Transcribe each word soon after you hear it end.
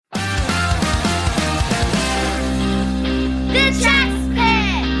The Chess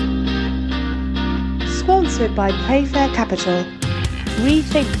Pit! Sponsored by Playfair Capital.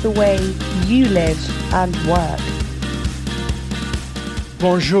 Rethink the way you live and work.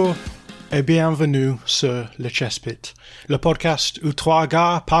 Bonjour et bienvenue sur le Chess Pit, le podcast où trois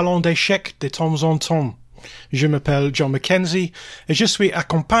gars parlent d'échecs de temps en temps. Je m'appelle John Mackenzie et je suis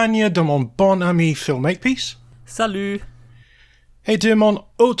accompagné de mon bon ami Phil Makepeace. Salut. Et de mon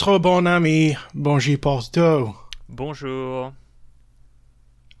autre bon ami Benji Porto. Bonjour.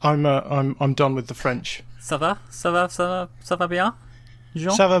 I'm done with the French. Ça va bien,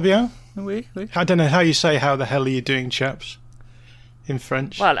 Jean? Ça va bien? Oui. I don't know how you say how the hell are you doing, chaps, in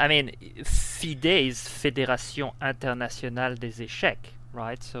French. Well, I mean, FIDE is Fédération Internationale des Échecs,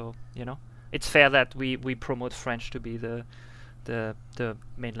 right? So, you know, it's fair that we promote French to be the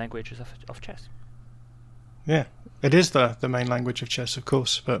main languages of chess. Yeah, it is the main language of chess, of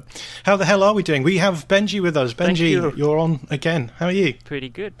course. But how the hell are we doing? We have Benji with us. Thank Benji, you. You're on again. How are you? Pretty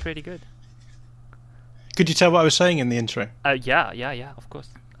good. Could you tell what I was saying in the intro? Yeah, of course.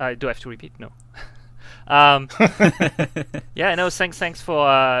 Do I have to repeat? No. Yeah, no, thanks for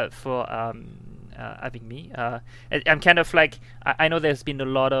having me. I'm kind of like, I know there's been a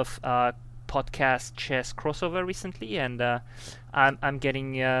lot of podcast chess crossover recently, and I'm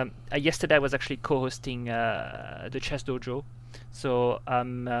getting. Yesterday I was actually co-hosting the Chess Dojo, so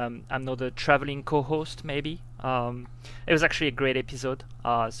I'm now the traveling co-host. Maybe it was actually a great episode.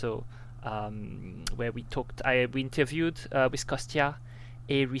 Where we interviewed with Kostya,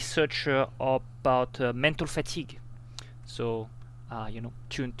 a researcher about mental fatigue. So,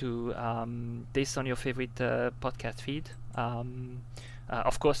 tune to this on your favorite podcast feed.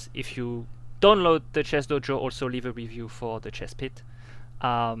 Of course, if you download the Chess Dojo, also leave a review for the Chess Pit.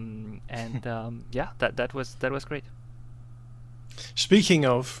 That was great. Speaking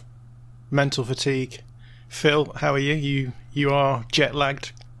of mental fatigue, Phil, how are you? You are jet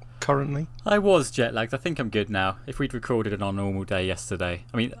lagged currently. I was jet lagged. I think I'm good now. If we'd recorded it on a normal day yesterday,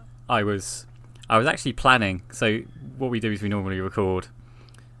 I mean, I was actually planning. So what we do is we normally record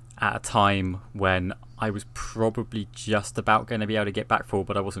at a time when I was probably just about going to be able to get back for,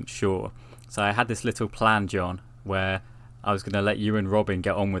 but I wasn't sure. So I had this little plan, John, where I was going to let you and Robin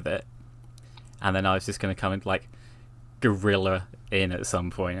get on with it, and then I was just going to come and like guerrilla in at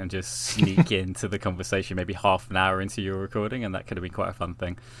some point and just sneak into the conversation maybe half an hour into your recording, and that could have been quite a fun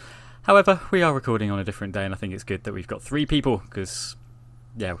thing. However, we are recording on a different day, and I think it's good that we've got three people because,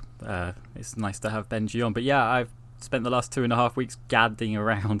 it's nice to have Benji on. But yeah, I've spent the last 2.5 weeks gadding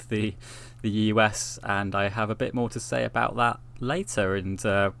around the US, and I have a bit more to say about that later. And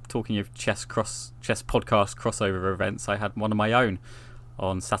talking of chess podcast crossover events, I had one of my own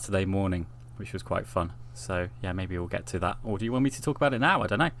on Saturday morning, which was quite fun. So yeah, maybe we'll get to that. Or do you want me to talk about it now? I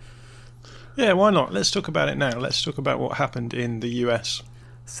don't know. Yeah, why not? Let's talk about it now. Let's talk about what happened in the US.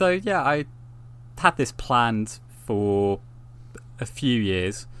 So yeah, I had this planned for a few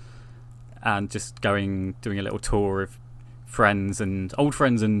years, and just doing a little tour of friends and old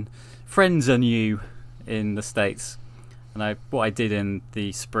friends and friends I knew in the States. And what I did in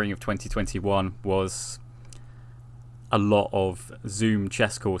the spring of 2021 was a lot of Zoom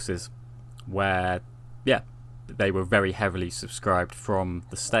chess courses where, they were very heavily subscribed from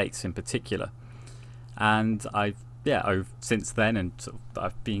the States in particular. And I've since then, and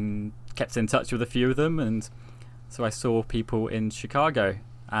I've been kept in touch with a few of them, and so I saw people in Chicago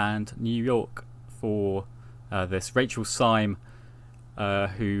and New York for this. Rachel Syme,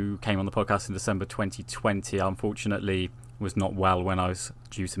 who came on the podcast in December 2020, unfortunately was not well when I was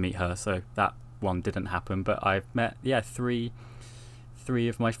due to meet her, so that one didn't happen. But I've met three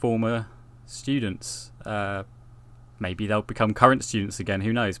of my former students. Maybe they'll become current students again,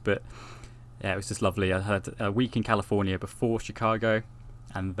 who knows. But yeah, it was just lovely. I had a week in California before Chicago,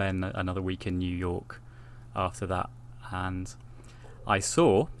 and then another week in New York after that. And I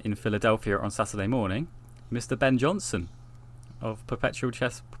saw in Philadelphia on Saturday morning Mr. Ben Johnson of Perpetual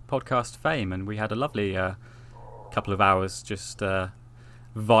Chess podcast fame, and we had a lovely couple of hours just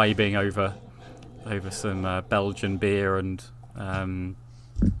vibing over some Belgian beer and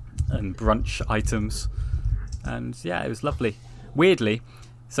brunch items. And yeah, it was lovely. Weirdly,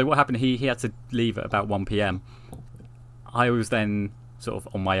 so what happened, he had to leave at about 1 p.m. I was then sort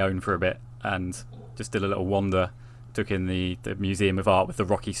of on my own for a bit and just did a little wander, took in the Museum of Art with the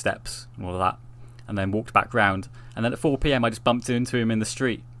rocky steps and all of that, and then walked back round. And then at 4 p.m. I just bumped into him in the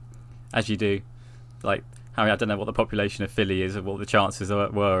street, as you do. Like, I don't know what the population of Philly is, or what the chances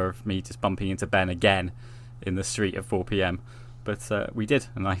were of me just bumping into Ben again in the street at 4 p.m. But we did,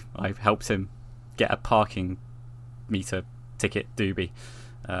 and I helped him get a parking meter ticket doobie.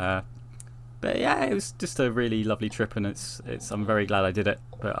 But yeah, it was just a really lovely trip, and I'm very glad I did it.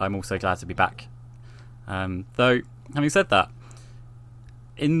 But I'm also glad to be back. Though, having said that,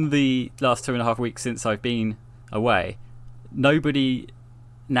 in the last 2.5 weeks since I've been away, nobody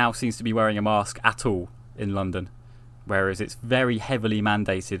now seems to be wearing a mask at all in London, whereas it's very heavily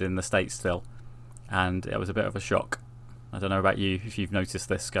mandated in the States still, and it was a bit of a shock. I don't know about you, if you've noticed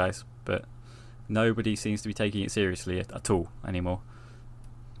this, guys, but nobody seems to be taking it seriously at all anymore.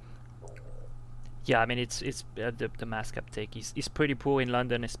 Yeah, I mean it's the mask uptake is pretty poor in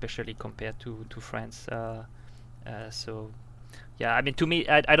London, especially compared to France. So yeah, I mean, to me,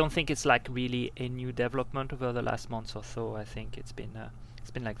 I don't think it's like really a new development over the last month or so. I think it's been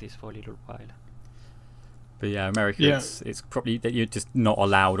like this for a little while. But yeah, America, it's probably that you're just not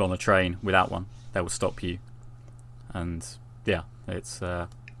allowed on a train without one. They will stop you. And yeah, it's.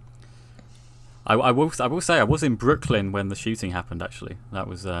 I will say I was in Brooklyn when the shooting happened. Actually, that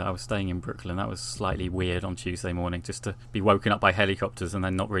was I was staying in Brooklyn. That was slightly weird on Tuesday morning, just to be woken up by helicopters and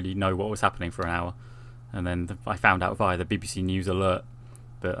then not really know what was happening for an hour. And then I found out via the BBC News alert,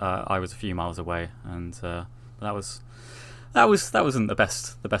 but I was a few miles away, and that wasn't the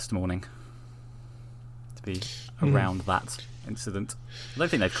best morning to be around that incident. I don't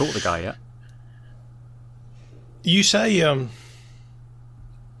think they've caught the guy yet. You say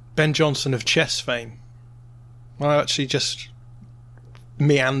Ben Johnson of chess fame. I actually just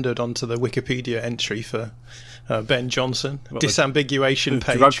meandered onto the Wikipedia entry for Ben Johnson, disambiguation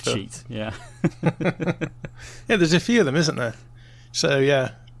page. Drug cheat, yeah. Yeah, there's a few of them, isn't there? So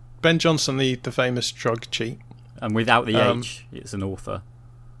yeah, Ben Johnson, the famous drug cheat. And without the H, it's an author.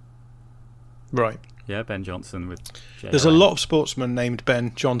 Right. Yeah, Ben Johnson with J-O-N. There's a lot of sportsmen named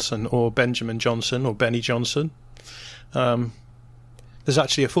Ben Johnson or Benjamin Johnson or Benny Johnson. There's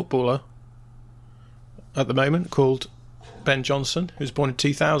actually a footballer at the moment called Ben Johnson, who was born in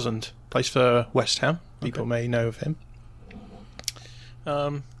 2000, plays for West Ham. People may know of him.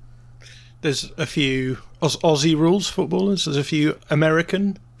 There's a few Aussie rules footballers. There's a few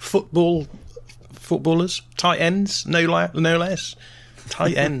American footballers, tight ends, no less.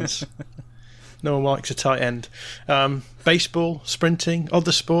 Tight ends. No one likes a tight end. Baseball, sprinting,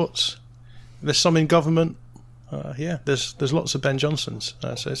 other sports. There's some in government. There's lots of Ben Johnsons.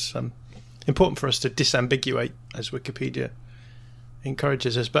 So it's important for us to disambiguate, as Wikipedia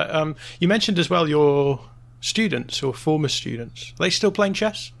encourages us. But you mentioned as well your students or former students. Are they still playing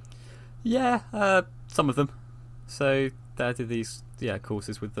chess? Yeah, some of them. So I did these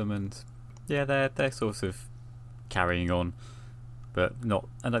courses with them, and yeah, they're sort of carrying on, but not.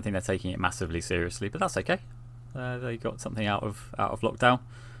 I don't think they're taking it massively seriously, but that's okay. They got something out of lockdown.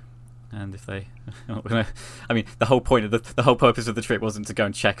 And if they are not gonna, I mean, the whole purpose of the trip wasn't to go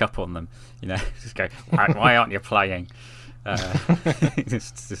and check up on them, just go, why aren't you playing?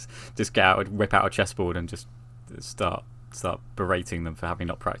 Just get out and whip out a chessboard and just start berating them for having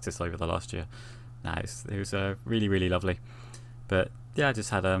not practiced over the last year. No, it was really, really lovely. But yeah, I just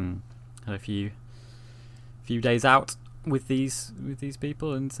had a few days out with these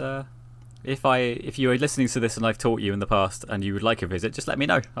people, and if you are listening to this and I've taught you in the past and you would like a visit, just let me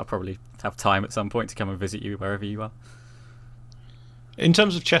know. I'll probably have time at some point to come and visit you wherever you are. In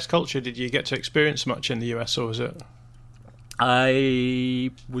terms of chess culture, did you get to experience much in the US, or was it?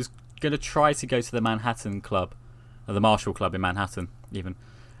 I was going to try to go to the Manhattan Club, or the Marshall Club in Manhattan even,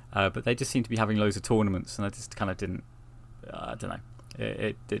 but they just seemed to be having loads of tournaments, and I just kind of didn't. I don't know.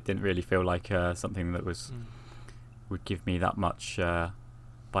 It didn't really feel like something that would give me that much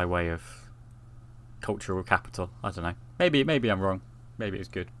by way of cultural capital. I don't know. Maybe I'm wrong. Maybe it was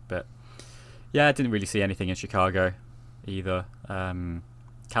good, but yeah, I didn't really see anything in Chicago either.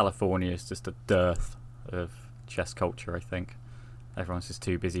 California is just a dearth of chess culture. I think everyone's just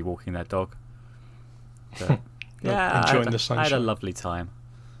too busy walking their dog. But, yeah, enjoying the sunshine. I had a lovely time.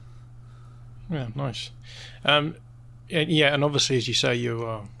 Yeah, nice. And obviously, as you say, you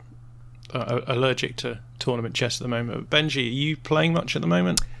are allergic to tournament chess at the moment. Benji, are you playing much at the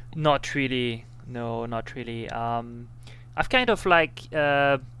moment? Not really. No, not really. I've kind of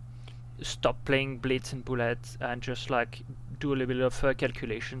stopped playing Blitz and Bullet and just do a little bit of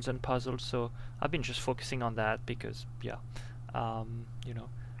calculations and puzzles. So I've been just focusing on that because and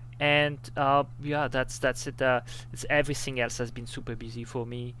that's it. It's everything else has been super busy for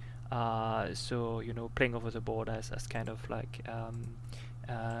me. So playing over the board has kind of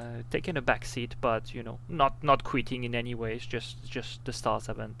taken a back seat, but not quitting in any way. It's just the stars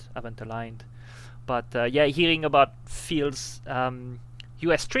haven't aligned. But hearing about Phil's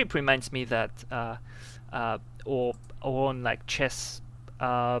US trip reminds me that our own chess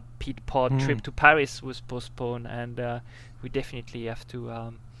Pete Pod trip to Paris was postponed, and we definitely have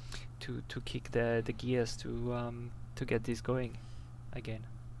to to kick the gears to get this going again.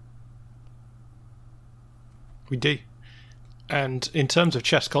 We do. And in terms of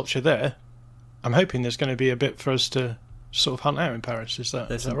chess culture there, I'm hoping there's going to be a bit for us to sort of hunt out in Paris. Is that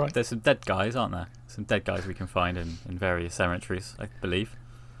right? There's some dead guys, aren't there? Some dead guys we can find in various cemeteries, I believe.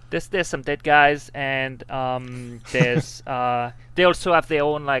 There's some dead guys, and there's they also have their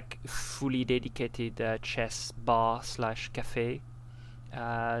own like fully dedicated chess bar / cafe,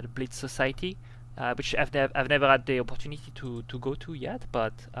 the Blitz Society, which I've never had the opportunity to go to yet,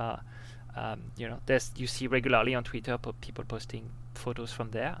 but you see regularly on Twitter people posting photos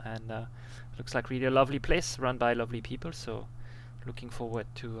from there, and looks like really a lovely place run by lovely people. So looking forward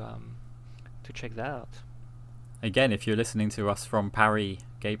to check that out. Again, if you're listening to us from Paris,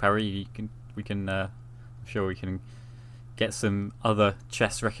 Gay Paris, we can I'm sure we can get some other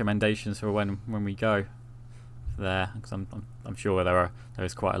chess recommendations for when we go there, because I'm sure there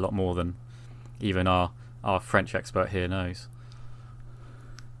is quite a lot more than even our French expert here knows.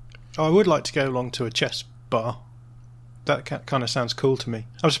 I would like to go along to a chess bar. That kind of sounds cool to me.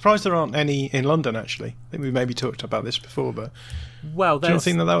 I'm surprised there aren't any in London. Actually, I think we maybe talked about this before, but do you not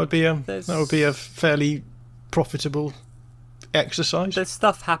think that would be a fairly profitable exercise? There's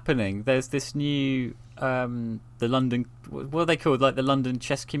stuff happening. There's this new the London, what are they called, like the London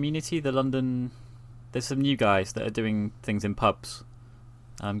chess community. There's some new guys that are doing things in pubs.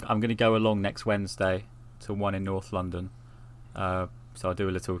 I'm going to go along next Wednesday to one in North London, so I'll do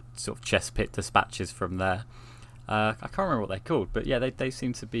a little sort of chess pit dispatches from there. I can't remember what they're called, but yeah, they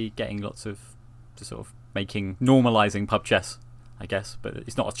seem to be getting lots of sort of normalising pub chess, I guess, but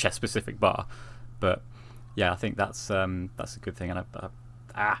it's not a chess specific bar. But yeah, I think that's a good thing, and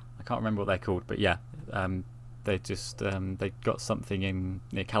I can't remember what they're called, but yeah, they got something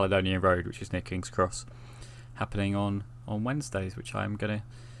near Caledonia Road, which is near King's Cross, happening on Wednesdays, which I'm gonna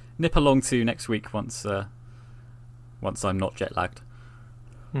nip along to next week once I'm not jet lagged.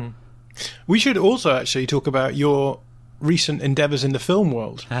 We should also actually talk about your recent endeavours in the film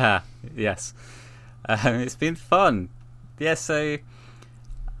world. Yes, it's been fun. Yeah, so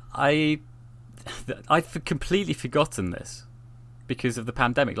I've completely forgotten this because of the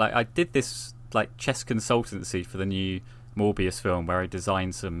pandemic. Like, I did this like chess consultancy for the new Morbius film, where I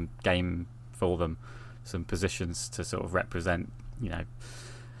designed some game for them, some positions to sort of represent,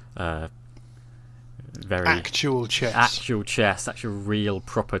 very actual real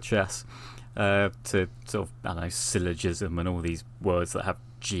proper chess, to sort of, I don't know, syllogism and all these words that have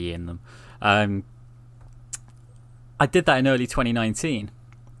G in them. I did that in early 2019,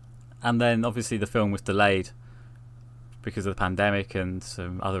 and then obviously the film was delayed because of the pandemic and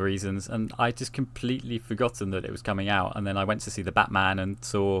some other reasons, and I just completely forgotten that it was coming out. And then I went to see the Batman and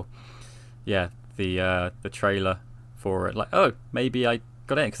saw the trailer for it, like, oh, maybe I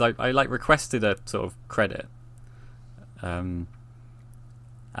got it, because I like requested a sort of credit, and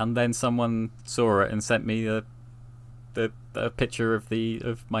then someone saw it and sent me a picture of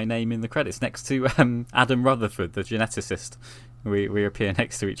my name in the credits next to Adam Rutherford, the geneticist. We appear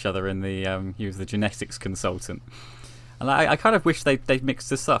next to each other in the he was the genetics consultant, and I kind of wish they'd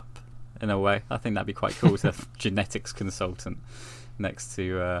mixed us up in a way. I think that'd be quite cool to have genetics consultant next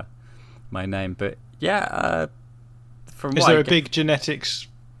to my name. But yeah, is there a big genetics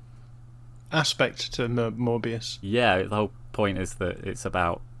aspect to Morbius? Yeah, the whole point is that it's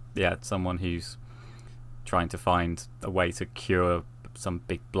about someone who's trying to find a way to cure some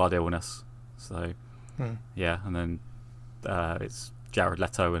big blood illness. So yeah, and then it's Jared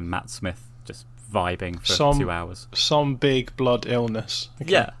Leto and Matt Smith just vibing for 2 hours. Some big blood illness.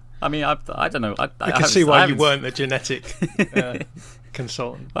 Okay. Yeah, I mean, I don't know. I can see why you weren't the genetic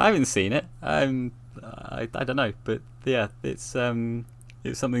consultant. I haven't seen it. I don't know, but yeah, it's something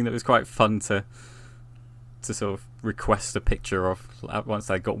that was quite fun to sort of request a picture of once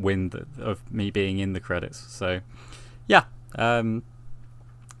I got wind of me being in the credits. So yeah, I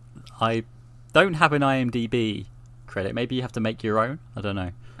don't have an IMDb credit. Maybe you have to make your own. I don't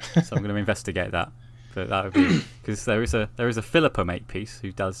know. So I'm going to investigate that. But that would be, because there is a Philippa Makepeace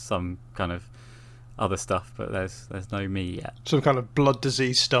who does some kind of other stuff, but there's no me yet. Some kind of blood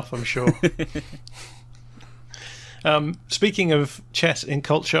disease stuff, I'm sure. Speaking of chess in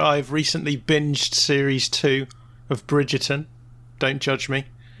culture, I've recently binged series 2 of Bridgerton. Don't judge me.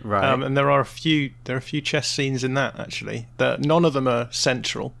 Right. And there are a few chess scenes in that, actually. None of them are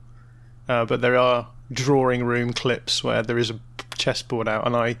central, but there are drawing room clips where there is a chessboard out,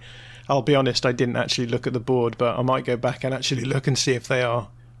 and I'll be honest, I didn't actually look at the board, but I might go back and actually look and see if they are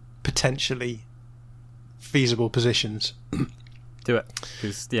potentially feasible positions. Do it,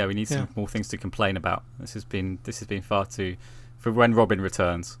 because we need some more things to complain about. This has been far too, for when Robin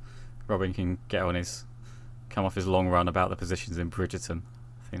returns, Robin can come off his long run about the positions in Bridgerton.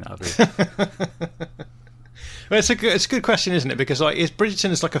 I think that would be. Well, it's a good question, isn't it? Because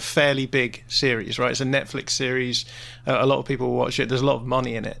Bridgerton is like a fairly big series, right? It's a Netflix series. A lot of people watch it. There's a lot of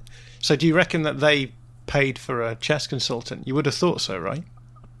money in it. So do you reckon that they paid for a chess consultant? You would have thought so, right?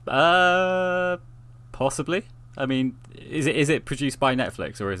 Possibly. I mean, is it produced by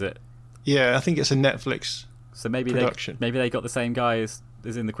Netflix or is it? Yeah, I think it's a Netflix. So maybe production. They got the same guy as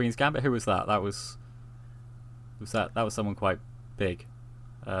in the Queen's Gambit. Who was that? That was someone quite big,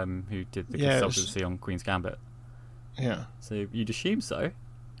 who did the consultancy on Queen's Gambit. Yeah. So you'd assume so.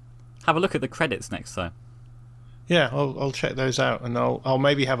 Have a look at the credits next time. Yeah, I'll check those out, and I'll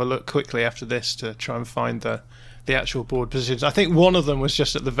maybe have a look quickly after this to try and find the actual board positions. I think one of them was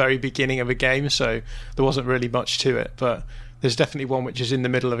just at the very beginning of a game, so there wasn't really much to it. But there's definitely one which is in the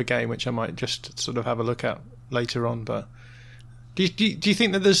middle of a game, which I might just sort of have a look at later on. But do you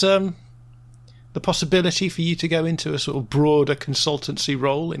think that there's the possibility for you to go into a sort of broader consultancy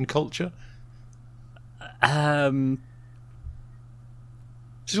role in culture? This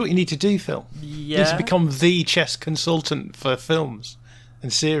is what you need to do, Phil. Yeah. You need to become the chess consultant for films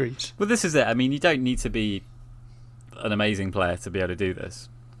and series. Well, this is it. I mean, you don't need to be an amazing player to be able to do this.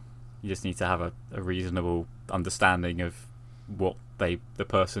 You just need to have a reasonable understanding of what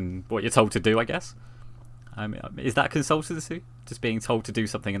you're told to do, I guess. Is that consultancy? Just being told to do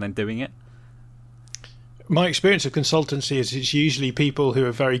something and then doing it? My experience of consultancy is it's usually people who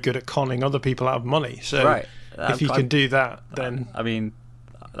are very good at conning other people out of money. So right. If you can do that, then... I mean,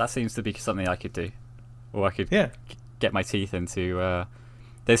 that seems to be something I could do. Or I could get my teeth into...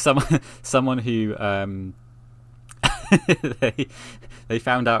 There's someone who... they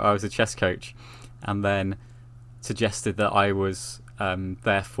found out I was a chess coach and then suggested that I was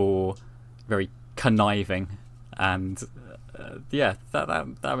therefore very conniving. And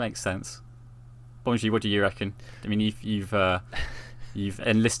that makes sense. Bonji, what do you reckon? I mean, you've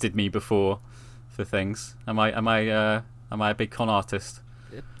enlisted me before for things. Am I a big con artist?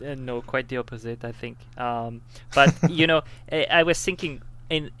 No, quite the opposite, I think. But I was thinking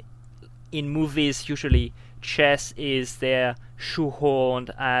in movies usually chess is there shoehorned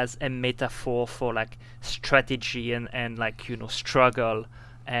as a metaphor for like strategy and like struggle,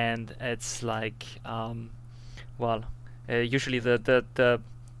 and it's like usually the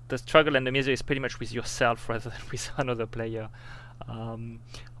struggle and the misery is pretty much with yourself rather than with another player.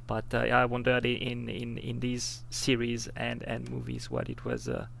 But I wondered in these series and movies what it was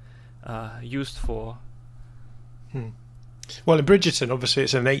used for. Well, in Bridgerton, obviously,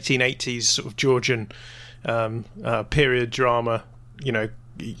 it's an 1880s sort of Georgian period drama.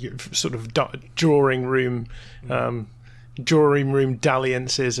 Sort of drawing room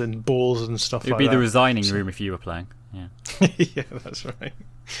dalliances and balls and stuff. It'd like be that. the resigning room if you were playing. Yeah. Yeah, that's right.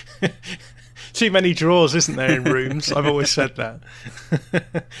 Too many drawers, isn't there, in rooms? I've always said that.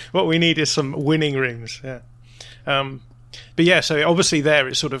 What we need is some winning rooms. Yeah. But yeah, so obviously there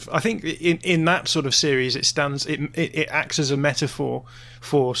it's sort of, I think in that sort of series it acts as a metaphor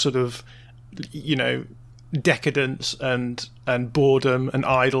for sort of, decadence and boredom and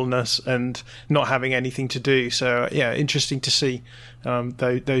idleness and not having anything to do. So yeah, interesting to see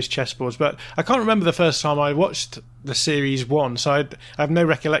those chessboards. But I can't remember the first time I watched the series one, so I have no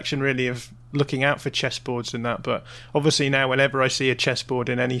recollection really of looking out for chessboards in that. But obviously now, whenever I see a chessboard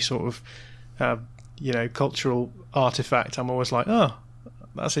in any sort of cultural artifact, I'm always like, oh,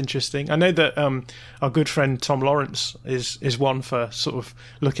 that's interesting. I know that our good friend Tom Lawrence is one for sort of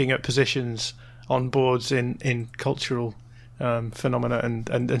looking at positions on boards in cultural phenomena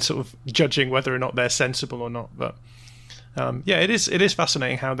and sort of judging whether or not they're sensible or not. But it is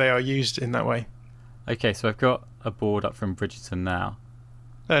fascinating how they are used in that way. Okay, so I've got a board up from Bridgerton now.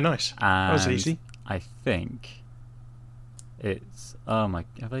 Oh, nice. That was easy. I think it's... Oh my...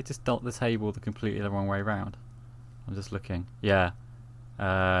 Have they just dealt the table completely the wrong way around? I'm just looking. Yeah.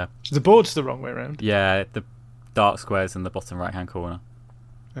 The board's the wrong way around? Yeah, the dark square's in the bottom right-hand corner.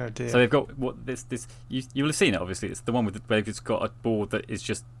 Oh dear. So they've got this you will have seen it, obviously. It's the one where they've just got a board that is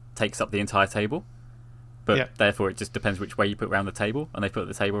just takes up the entire table. But therefore it just depends which way you put around the table, and they put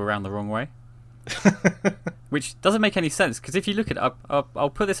the table around the wrong way. Which doesn't make any sense, because if you look at it, I'll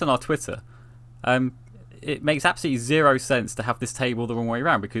put this on our Twitter. It makes absolutely zero sense to have this table the wrong way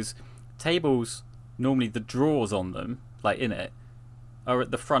around, because tables, normally the drawers on them, like in it, are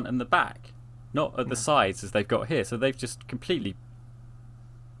at the front and the back, not at the sides as they've got here. So they've just completely...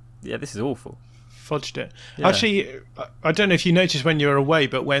 Yeah, this is awful. fudged it. Yeah. Actually, I don't know if you noticed when you were away,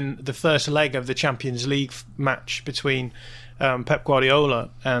 but when the first leg of the Champions League match between Pep Guardiola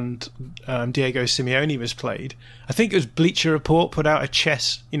and Diego Simeone was played, I think it was Bleacher Report put out a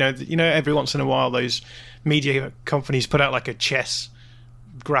chess. You know, every once in a while those media companies put out like a chess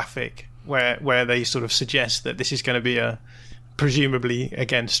graphic where they sort of suggest that this is going to be a presumably,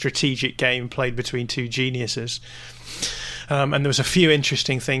 again, strategic game played between two geniuses. And there was a few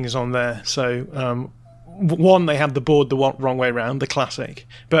interesting things on there. So, one, they had the board the wrong way round, the classic.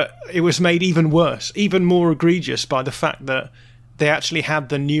 But it was made even worse, even more egregious by the fact that they actually had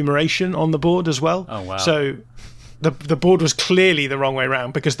the numeration on the board as well. Oh, wow. So the board was clearly the wrong way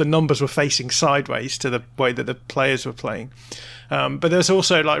round because the numbers were facing sideways to the way that the players were playing. But there's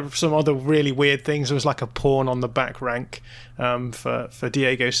also like some other really weird things. There was like a pawn on the back rank for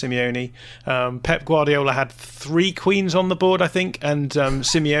Diego Simeone. Pep Guardiola had 3 queens on the board, I think, and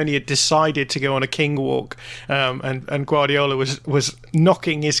Simeone had decided to go on a king walk, and Guardiola was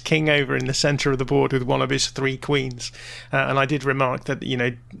knocking his king over in the centre of the board with one of his 3 queens. And I did remark that, you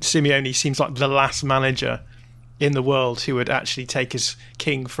know, Simeone seems like the last manager in the world who would actually take his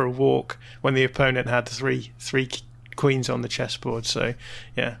king for a walk when the opponent had three queens on the chessboard. So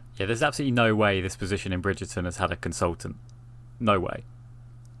yeah, there's absolutely no way this position in Bridgerton has had a consultant. No way.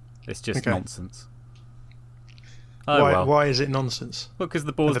 It's just nonsense. Why is it nonsense? Well, because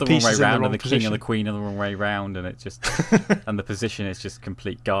the board's the wrong way round, and the king and the queen are the wrong way round, and it just and the position is just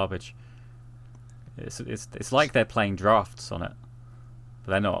complete garbage. It's like they're playing drafts on it,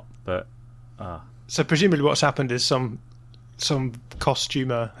 but they're not. But so presumably what's happened is some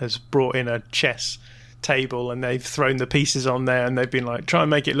costumer has brought in a chess table and they've thrown the pieces on there and they've been like, try and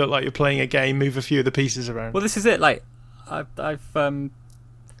make it look like you're playing a game, move a few of the pieces around. Well, this is it. Like, I've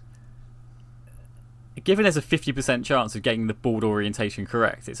given there's a 50% chance of getting the board orientation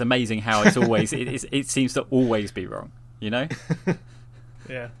correct. It's amazing how it's always it seems to always be wrong. You know?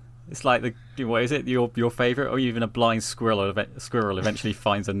 Yeah. It's like what is it? Your favourite, or even a blind squirrel eventually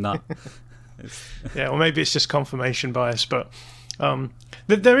finds a nut. Yeah, well, maybe it's just confirmation bias, but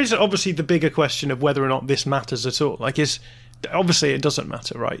there is obviously the bigger question of whether or not this matters at all. Like, obviously it doesn't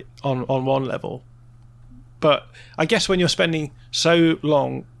matter, right? On one level, but I guess when you're spending so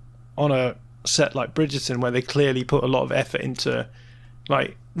long on a set like Bridgerton, where they clearly put a lot of effort into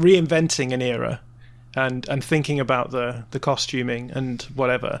like reinventing an era and thinking about the costuming and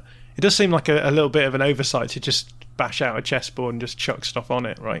whatever, it does seem like a little bit of an oversight to just bash out a chessboard and just chuck stuff on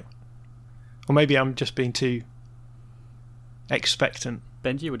it, right? Or maybe I'm just being too expectant.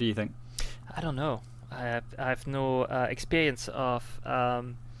 Benji, what do you think? I don't know. I have no experience of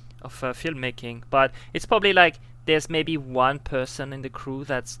filmmaking, but it's probably like there's maybe one person in the crew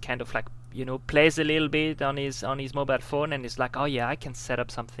that's kind of like, you know, plays a little bit on his mobile phone and is like, oh yeah, I can set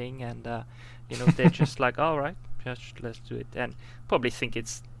up something, and you know, they're just like, all right, just let's do it, and probably think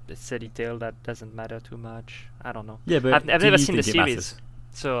it's a detail that doesn't matter too much. I don't know. Yeah, but I've never seen the series. Matters?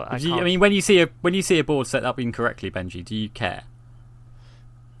 So I mean, when you see a board set up incorrectly, Benji, do you care?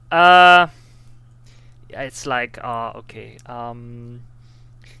 It's like, okay. I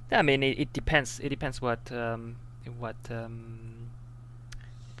mean, it depends. It depends what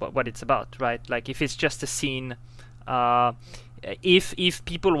it's about, right? Like, if it's just a scene, if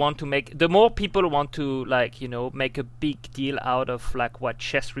people want to the more people want to, like, you know, make a big deal out of like what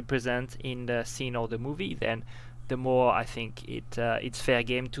chess represents in the scene or the movie, then the more I think it's fair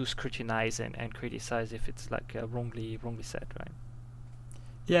game to scrutinize and criticize if it's like wrongly set, right?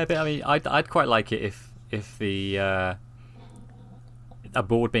 Yeah, but I mean, I'd quite like it if the a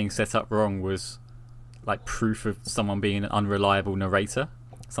board being set up wrong was like proof of someone being an unreliable narrator,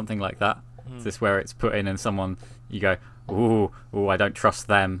 something like that. Is this where it's put in and someone, you go, ooh, I don't trust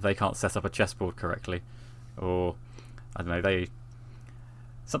them, they can't set up a chessboard correctly, or I don't know,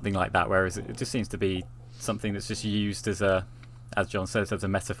 something like that. Whereas it just seems to be something that's just used as John says, as a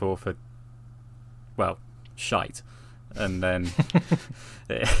metaphor for, well, shite, and then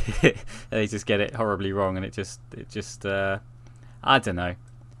they just get it horribly wrong, and it just I don't know.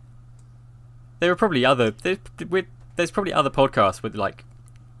 There are probably there's probably other podcasts with like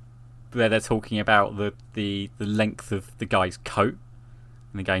where they're talking about the length of the guy's coat,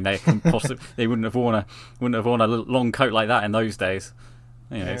 and again they wouldn't have worn a long coat like that in those days.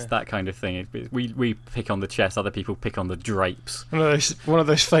 You know, it's that kind of thing. We pick on the chess, other people pick on the drapes. One of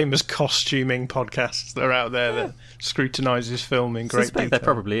those famous costuming podcasts that are out there that scrutinises film in great detail. There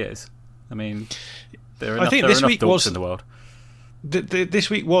probably is. I mean, there are enough dorks in the world. This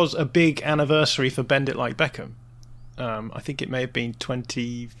week was a big anniversary for Bend It Like Beckham. I think it may have been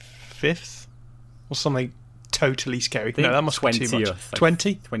 25th or something totally scary. No, that must be too much.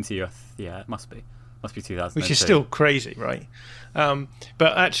 20th? 20th, yeah, it must be. Must be 2002. Which is still crazy, right?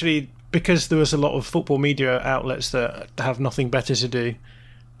 But actually, because there was a lot of football media outlets that have nothing better to do,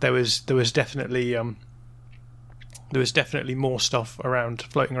 there was definitely more stuff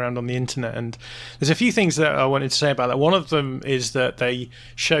floating around on the internet. And there's a few things that I wanted to say about that. One of them is that they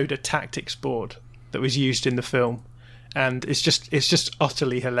showed a tactics board that was used in the film, and it's just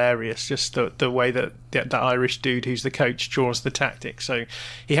utterly hilarious, just the way that that Irish dude who's the coach draws the tactics. So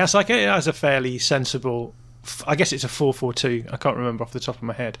he has a fairly sensible, I guess it's a 4-4-2, I can't remember off the top of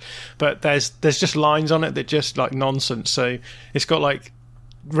my head, but there's just lines on it that just like nonsense. So it's got like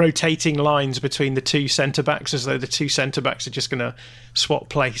rotating lines between the two centre backs, as though the two centre backs are just going to swap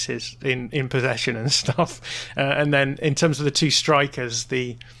places in possession and stuff. And then in terms of the two strikers,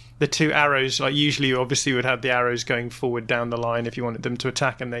 the two arrows, like usually you obviously would have the arrows going forward down the line if you wanted them to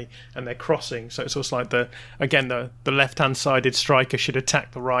attack, and they're crossing. So it's also like the left hand sided striker should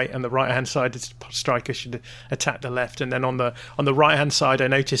attack the right, and the right hand sided striker should attack the left. And then on the right hand side, I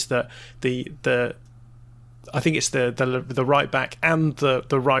noticed that I think it's the right back and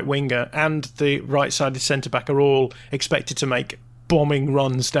the right winger and the right sided centre back are all expected to make bombing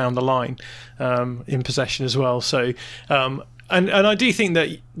runs down the line in possession as well. So and I do think that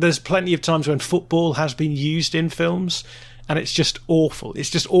there's plenty of times when football has been used in films and it's just awful. It's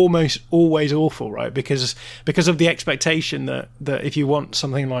just almost always awful, right? Because of the expectation that if you want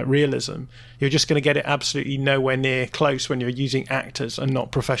something like realism, you're just going to get it absolutely nowhere near close when you're using actors and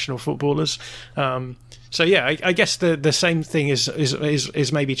not professional footballers. So yeah, I guess the same thing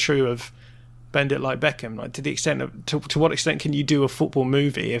is maybe true of Bend It Like Beckham. Like to the extent of to what extent can you do a football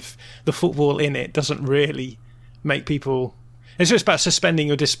movie if the football in it doesn't really make people? It's just about suspending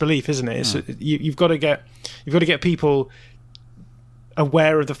your disbelief, isn't it? You've got to get people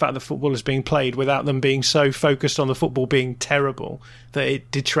aware of the fact that football is being played without them being so focused on the football being terrible that it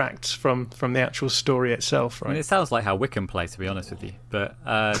detracts from the actual story itself, right? I mean, it sounds like how Wickham play, to be honest with you. But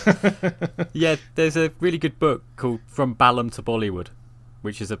yeah, there's a really good book called From Balham to Bollywood,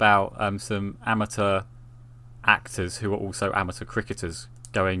 which is about some amateur actors who are also amateur cricketers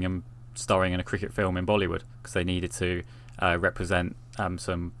going and starring in a cricket film in Bollywood because they needed to represent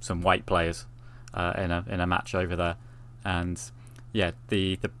some white players in a match over there. And yeah,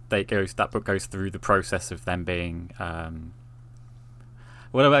 that book goes through the process of them being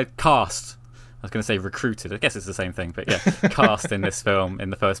what about cast? I was going to say recruited. I guess it's the same thing, but yeah, cast in this film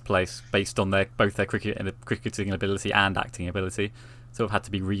in the first place based on both their cricketing ability and acting ability. Sort of had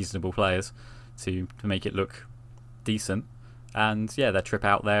to be reasonable players to make it look decent. And yeah, their trip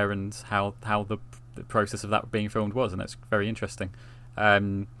out there and how the process of that being filmed was, and it's very interesting.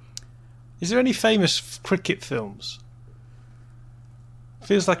 Is there any famous cricket films?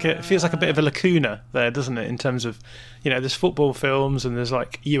 Feels like a bit of a lacuna there, doesn't it? In terms of, there's football films and there's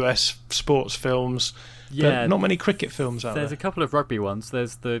like US sports films, but not many cricket films out there. There's a couple of rugby ones.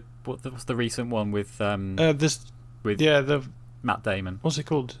 There's what's the recent one with Matt Damon. What's it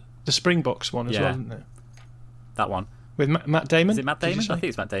called? The Springboks one as well, isn't it? That one. With Matt Damon? Is it Matt Damon? I think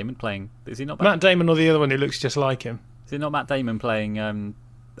it's Matt Damon playing. Is he not Matt Damon or the other one who looks just like him? Is it not Matt Damon playing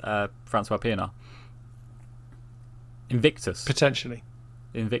Francois Pienaar? Invictus. Potentially.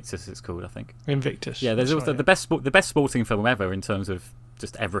 Invictus it's called, I think. Invictus. Yeah, there's also the best sporting film ever in terms of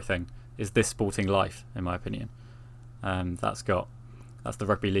just everything is This Sporting Life, in my opinion. That's the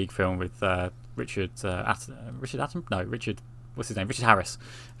rugby league film with Richard Harris.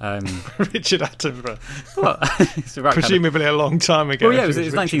 Richard Attenborough. What? Presumably a long time ago. Well, yeah, it was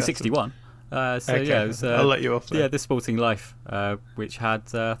 1961. Okay. Yeah, it was, I'll let you off there. Yeah, This Sporting Life, which had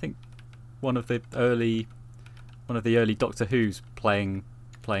I think one of the early Doctor Who's playing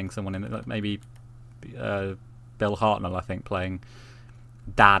someone in it, like maybe Bill Hartnell, I think, playing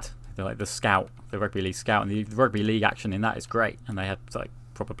Dad, like the scout, the rugby league scout, and the rugby league action in that is great, and they had like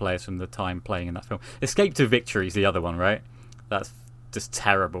proper players from the time playing in that film. Escape to Victory is the other one, right? That's just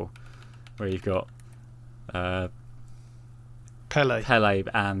terrible, where you've got Pele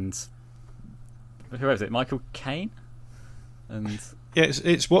and who is it? Michael Caine, and yeah,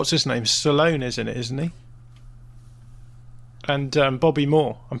 it's what's his name? Stallone is in it, isn't he? And Bobby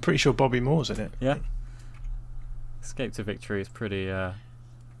Moore. I'm pretty sure Bobby Moore's in it. Yeah. Escape to Victory is pretty. Are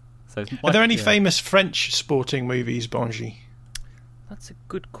there any famous French sporting movies, Bonji? That's a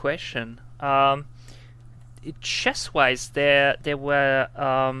good question. Chess-wise, there were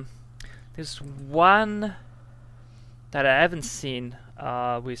there's one that I haven't seen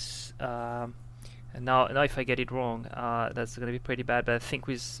with and now if I get it wrong, that's going to be pretty bad. But I think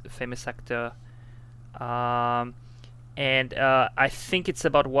with a famous actor. And I think it's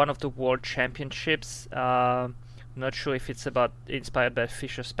about one of the world championships. I'm not sure if it's inspired by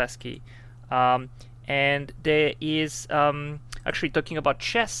Fischer Spassky. And there is actually, talking about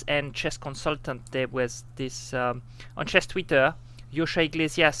chess and chess consultant, there was this on chess Twitter. Yosha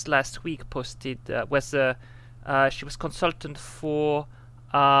Iglesias last week posted she was consultant for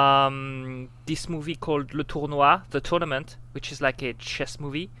this movie called Le Tournoi, The Tournament, which is like a chess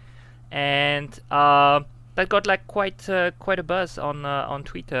movie, and that got like quite a buzz on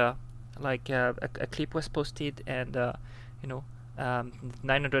Twitter. Like a clip was posted, and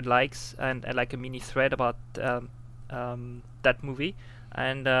 900 likes, and like a mini thread about that movie.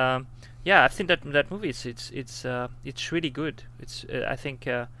 And I've seen that movie. It's really good. It's I think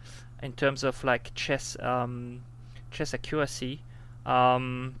in terms of like chess accuracy,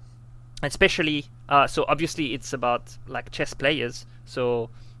 especially so obviously it's about like chess players, so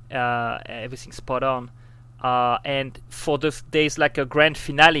everything's spot on. And for there's like a grand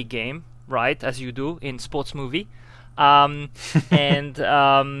finale game, right, as you do in sports movie. And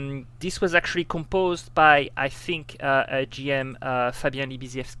this was actually composed by, I think, GM Fabien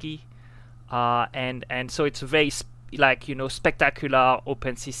Libiziewski, and so it's a very spectacular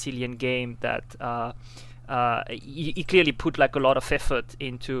open Sicilian game that he clearly put like a lot of effort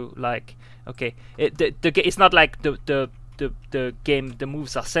into. Like, okay, it's not like the game, the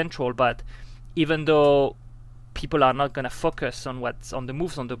moves are central, but even though people are not gonna focus on what's on the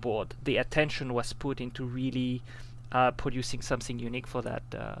moves on the board, the attention was put into really producing something unique for that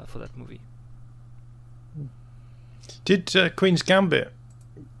movie. Did Queen's Gambit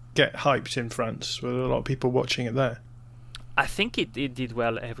get hyped in France? Were there a lot of people watching it there? I think it did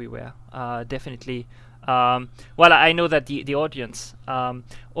well everywhere. Definitely. Well, I know that the audience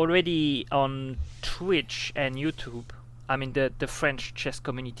already on Twitch and YouTube. I mean, the French chess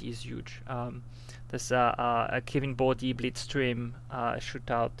community is huge. There's a Kevin Bordy Blitzstream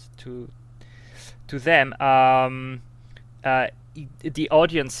shoot out to them. The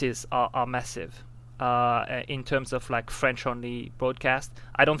audiences are massive in terms of like French only broadcast.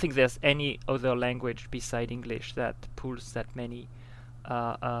 I don't think there's any other language beside English that pulls that many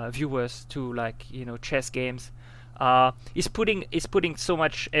viewers to like chess games. It's putting so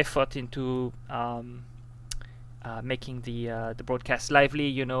much effort into making the broadcast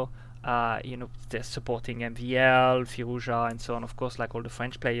lively. They're supporting MVL, Firouzja, and so on. Of course, like all the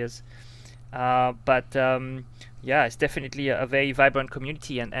French players. But it's definitely a very vibrant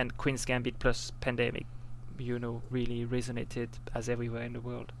community, and Queen's Gambit plus Pandemic, really resonated as everywhere in the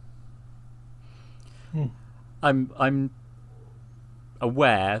world. I'm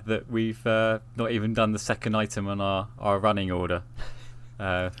aware that we've not even done the second item on our running order.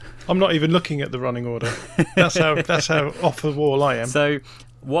 I'm not even looking at the running order. That's how off the wall I am. So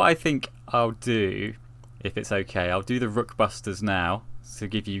what I think I'll do, if it's okay, I'll do the Rook Busters now to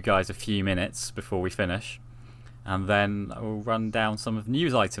give you guys a few minutes before we finish, and then I will run down some of the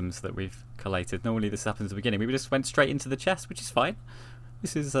news items that we've collated. Normally this happens at the beginning. We just went straight into the chess, which is fine.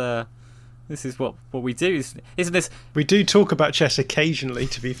 This is what we do, isn't this? We do talk about chess occasionally,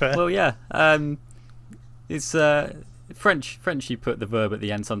 to be fair. Well, yeah. It's French. You put the verb at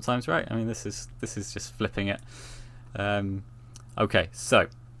the end sometimes, right? I mean, this is just flipping it. Okay, so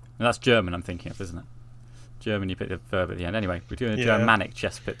that's German. I'm thinking of, isn't it? German, you put the verb at the end. Anyway, we're doing a Germanic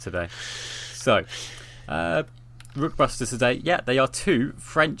chess bit today. So, Rookbusters today. Yeah, they are 2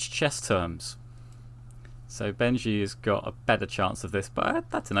 French chess terms. So Benji has got a better chance of this, but I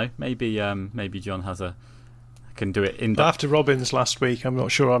don't know. Maybe John can do it after Robin's last week. I'm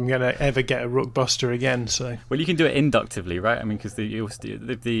not sure I'm going to ever get a Rookbuster again. So well, you can do it inductively, right? I mean, because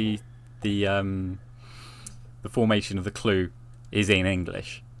the formation of the clue is in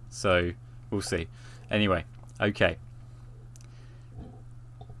English, so we'll see. Anyway, okay.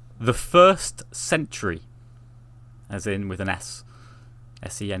 The first century, as in with an S.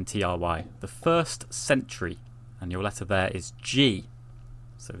 SENTRY. The first century, and your letter there is G.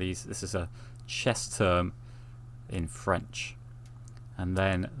 So this is a chess term in French. And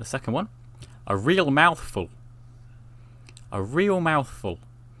then the second one, a real mouthful. A real mouthful,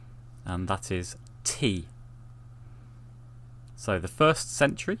 and that is T. So the first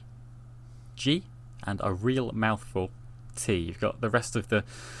century, G, and a real mouthful, T. You've got the rest of the,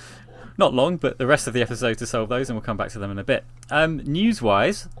 not long, but the rest of the episode to solve those, and we'll come back to them in a bit.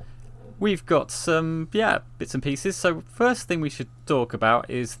 News-wise, we've got some bits and pieces. So first thing we should talk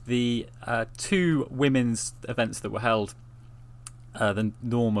about is the 2 women's events that were held, the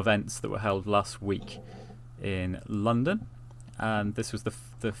Norm events that were held last week in London, and this was the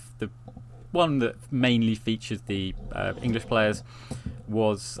one that mainly featured the English players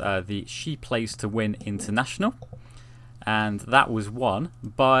was the She Plays to Win International, and that was won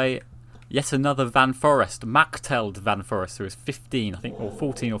by yet another Van Forest, Machteld Van Forest, who is 15, I think, or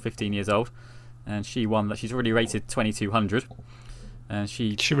 14 or 15 years old. and she won that. She's already rated 2200, and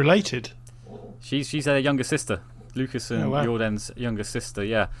She related. she's a younger sister, Lucas and Oh, wow. Jordan's younger sister.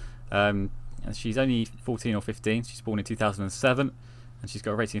 Yeah, and she's only 14 or 15. She's born in 2007, and she's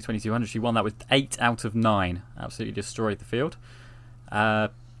got a rating of 2200. She won that with 8 out of 9. Absolutely destroyed the field.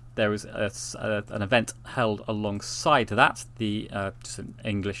 There was an event held alongside that, the just an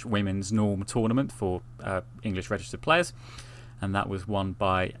English women's norm tournament for English registered players, and that was won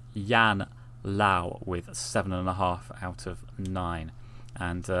by Yan Lau with 7.5 out of 9.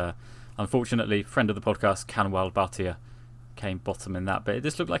 And unfortunately, friend of the podcast, Kanwal Bhatia, came bottom in that. But it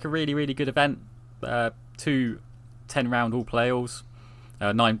just looked like a really, really good event. 2 10-round all-players,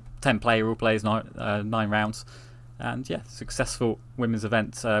 10-player all-players, 9 rounds. And yeah, successful women's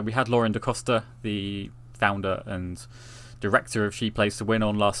event. We had Lauren DaCosta, the founder and director of She Plays to Win,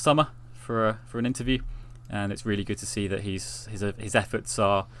 on last summer for an interview, and it's really good to see that his efforts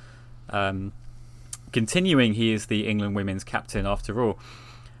are continuing. He is the England women's captain after all.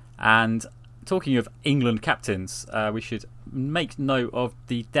 And talking of England captains, we should make note of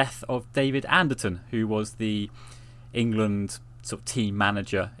the death of David Anderton, who was the England sort of team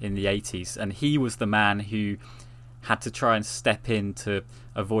manager in the 80s, and he was the man who had to try and step in to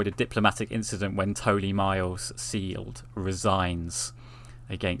avoid a diplomatic incident when Tony Miles sealed resigns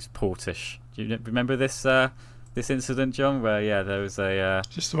against Portish. Do you remember this incident, John? Where there was a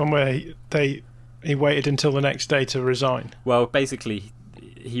just the one where he waited until the next day to resign. Well, basically,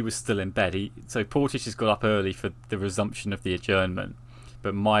 he was still in bed. So Portish has got up early for the resumption of the adjournment,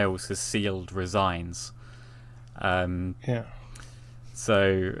 but Miles has sealed resigns. Yeah.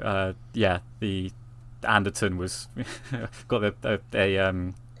 So the Anderton was got a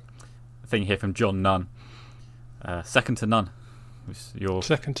thing here from John Nunn. Second to none was your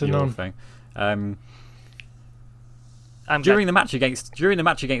second to your none thing. During the match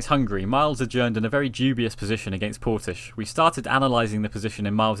against Hungary, Miles adjourned in a very dubious position against Portish. We started analysing the position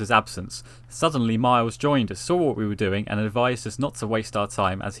in Miles's absence. Suddenly, Miles joined us, saw what we were doing, and advised us not to waste our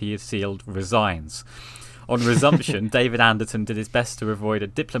time as he had sealed resigns. On resumption, David Anderton did his best to avoid a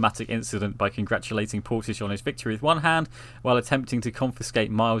diplomatic incident by congratulating Portish on his victory with one hand, while attempting to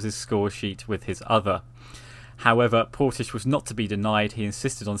confiscate Miles's score sheet with his other. However, Portish was not to be denied. He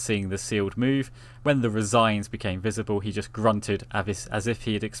insisted on seeing the sealed move. When the resigns became visible, he just grunted as if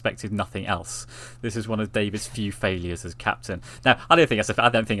he had expected nothing else. This is one of David's few failures as captain. Now, I don't think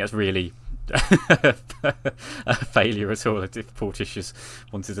that's really a failure at all. If Portish just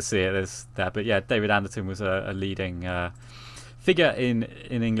wanted to see it as that, but yeah, David Anderton was a leading figure in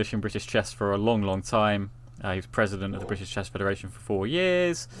English and British chess for a long, long time. He was president of the British Chess Federation for 4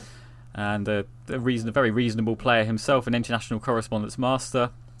 years. And a very reasonable player himself, an international correspondence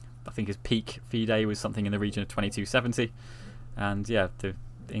master. I think his peak FIDE was something in the region of 2270. And yeah, the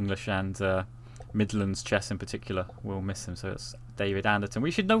English and Midlands chess in particular will miss him. So it's David Anderton.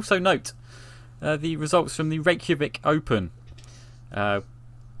 We should also note the results from the Reykjavik Open,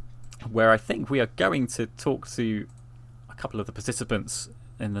 where I think we are going to talk to a couple of the participants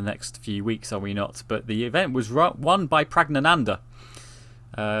in the next few weeks, are we not? But the event was won by Praggnanandhaa,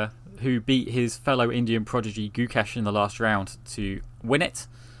 who beat his fellow Indian prodigy Gukesh in the last round to win it.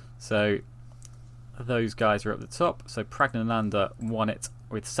 So those guys are at the top. So Praggnanandhaa won it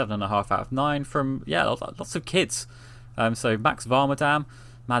with 7.5 out of 9 from lots of kids. So Max Varmadam,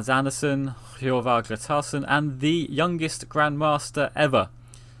 Mads Andersen, Hjorvar Gretarsson, and the youngest grandmaster ever,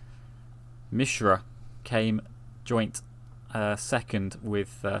 Mishra, came joint second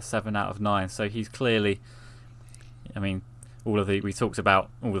with 7 out of 9. So he's clearly, we talked about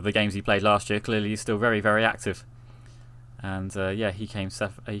all of the games he played last year. Clearly, he's still very, very active. And he came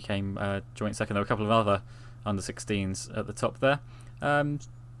joint second. There were a couple of other under-16s at the top there.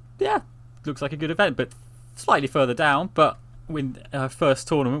 Looks like a good event, but slightly further down. But in her first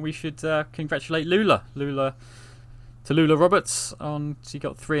tournament, we should congratulate Lula Roberts on. She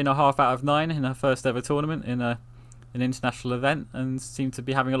got 3.5 out of 9 in her first ever tournament in an international event, and seemed to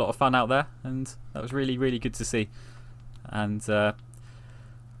be having a lot of fun out there. And that was really, really good to see. And I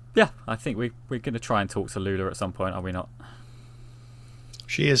think we're going to try and talk to Lula at some point, are we not?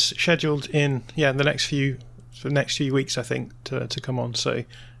 She is scheduled in the next few weeks, I think, to come on. So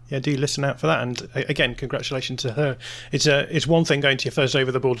yeah, do listen out for that. And again, congratulations to her. It's one thing going to your first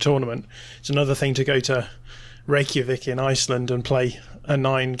over the board tournament. It's another thing to go to Reykjavik in Iceland and play a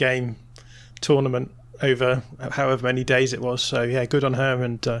 9-game tournament over however many days it was. So yeah, good on her.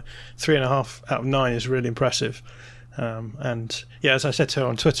 And 3.5 out of 9 is really impressive. And yeah, as I said to her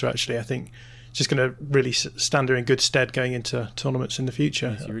on Twitter, actually, I think it's just going to really stand her in good stead going into tournaments in the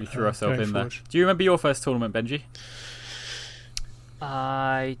future. She really threw herself in there. Do you remember your first tournament, Benji?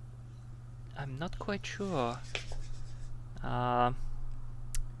 I I'm not quite sure.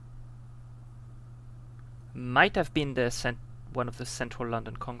 Might have been one of the Central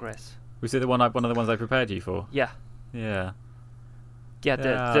London Congress. Was it one of the ones I prepared you for? Yeah. Yeah. Yeah,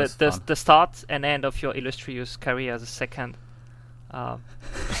 the start and end of your illustrious career as a second. I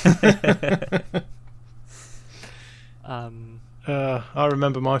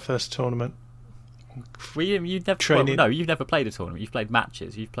remember my first tournament. You've never Training. Well, no, you've never played a tournament. You've played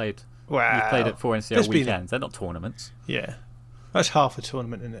matches. You've played at 4 NCL weekends. They're not tournaments. Yeah, that's half a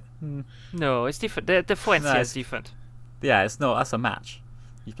tournament, isn't it? No, it's different. The 4 NCL is different. Yeah, it's not. That's a match.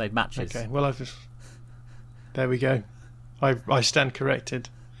 You've played matches. Okay, well, there we go. I stand corrected.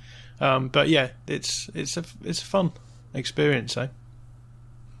 But yeah, it's a fun experience, eh?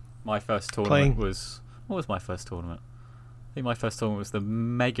 My first tournament was... What was my first tournament? I think my first tournament was the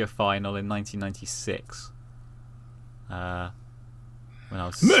Mega Final in 1996. When I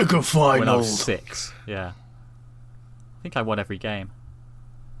was... Mega Final! When I was 6, yeah. I think I won every game.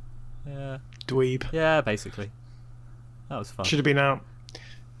 Yeah. Dweeb. Yeah, basically. That was fun. Should have been out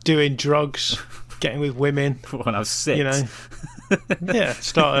doing drugs, getting with women. When I was 6. You know. Yeah,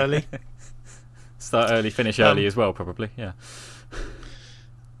 start early. Start early, finish early as well, probably. Yeah.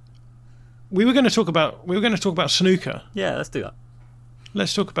 We were going to talk about snooker. Yeah, let's do that.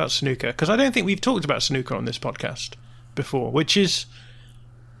 Let's talk about snooker, because I don't think we've talked about snooker on this podcast before, which is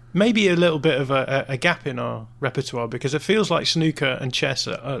maybe a little bit of a gap in our repertoire, because it feels like snooker and chess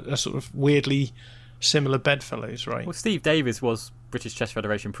are sort of weirdly similar bedfellows, right? Well, Steve Davis was British Chess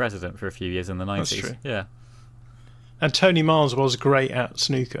Federation president for a few years in the 90s. That's true. Yeah. And Tony Miles was great at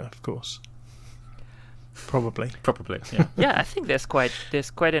snooker, of course. Probably, yeah. Yeah, I think there's quite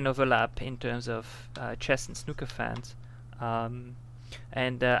an overlap in terms of chess and snooker fans. And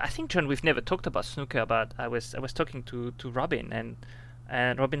I think, John, we've never talked about snooker, but I was talking to Robin,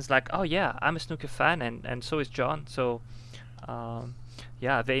 and Robin's like, oh yeah, I'm a snooker fan, and so is John. So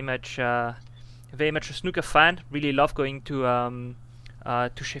yeah, very much a snooker fan. Really love going to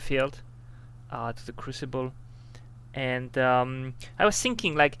Sheffield, to the Crucible. And I was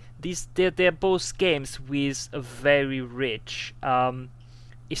thinking, like, they're both games with a very rich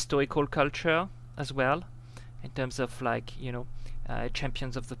historical culture as well, in terms of, like,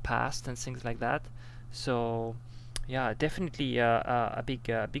 champions of the past and things like that. So yeah, definitely a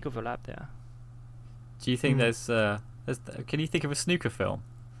big overlap there. Do you think there's can you think of a snooker film?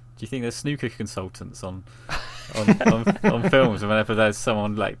 Do you think there's snooker consultants on films whenever there's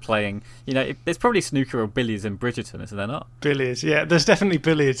someone like playing? There's probably snooker or billiards in Bridgerton, isn't there not? Billiards, yeah. There's definitely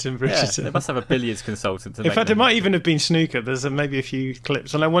billiards in Bridgerton. Yeah, they must have a billiards consultant. In fact, it might even have been snooker. There's maybe a few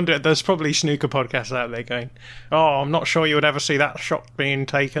clips, and I wonder, there's probably snooker podcasts out there going, "Oh, I'm not sure you would ever see that shot being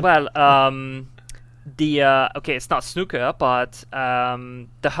taken." Well, okay, it's not snooker, but The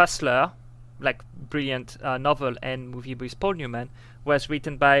Hustler, like brilliant novel and movie with Paul Newman, was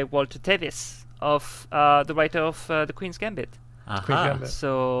written by Walter Tevis, of the writer of The Queen's Gambit. Aha. Queen's Gambit.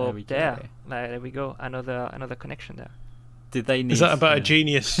 So there we go. Another connection there. Did they need? Is that about a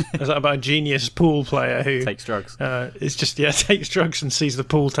genius? Is that about a genius pool player who takes drugs? It's just takes drugs and sees the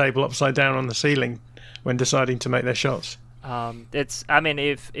pool table upside down on the ceiling when deciding to make their shots. It's. I mean,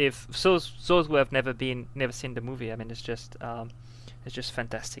 if those who have never seen the movie, I mean, it's just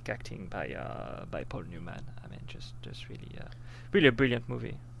fantastic acting by Paul Newman. I mean, just really a brilliant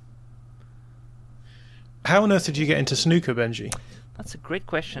movie. How on earth did you get into snooker, Benji? That's a great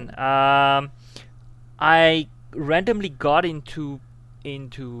question. I randomly got into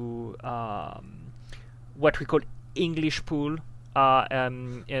what we call English pool. So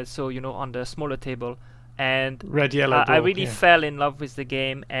on the smaller table, and red yellow ball, I really fell in love with the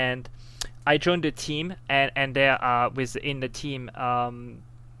game, and I joined the team, and there within the team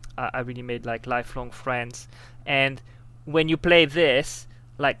I really made like lifelong friends. And when you play this,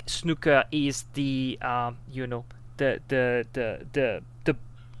 like, snooker is the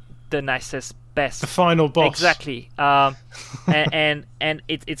the nicest, best, the final boss. Exactly. and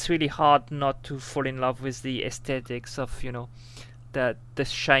it's really hard not to fall in love with the aesthetics of the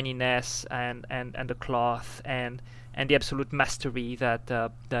shininess and the cloth and the absolute mastery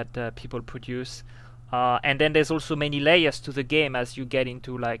that people produce. And then there's also many layers to the game as you get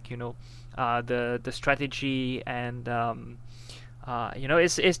into, like, the strategy, and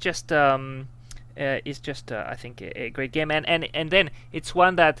it's just I think a great game, and then it's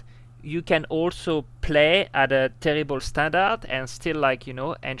one that you can also play at a terrible standard and still, like,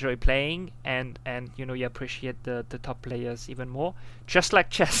 enjoy playing, and you appreciate the top players even more, just like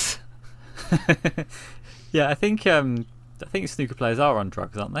chess. Yeah, I think snooker players are on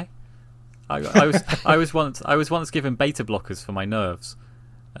drugs, aren't they? I was once given beta blockers for my nerves,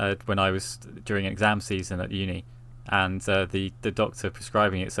 when I was during exam season at uni, and the doctor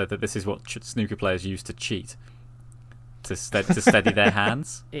prescribing it said that this is what snooker players use to cheat, to steady their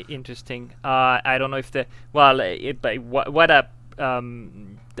hands. Interesting. I don't know if the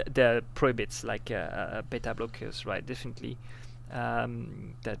prohibits like beta blockers, right? Definitely.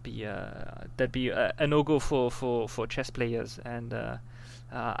 That'd be a no-go for chess players, and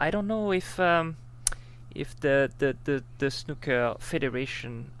I don't know if the snooker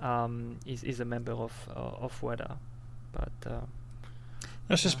federation is a member of WADA, but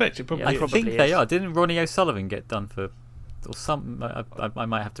I suspect it probably. I is. think they are. Didn't Ronnie O'Sullivan get done for? Or some, I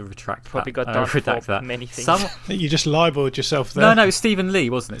might have to retract probably that. Got done for that. many things. You just libelled yourself there. No, Stephen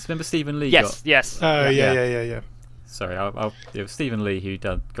Lee, wasn't it? Remember Stephen Lee? Yes. Oh yeah. Sorry, it was Stephen Lee who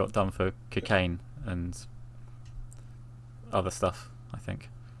got done for cocaine and other stuff, I think.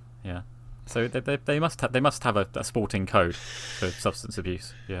 Yeah. So they must have a sporting code for substance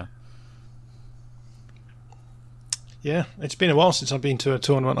abuse. Yeah. Yeah, it's been a while since I've been to a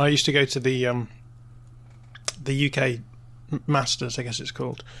tournament. I used to go to the UK Masters, I guess it's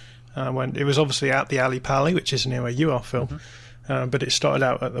called, when it was obviously at the Ali Pali, which is near where you are, Phil. But it started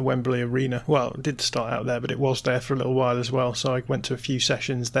out at the Wembley Arena. Well, it did start out there, but it was there for a little while as well. So I went to a few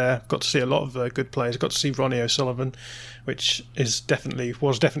sessions there. Got to see a lot of good players. Got to see Ronnie O'Sullivan, which was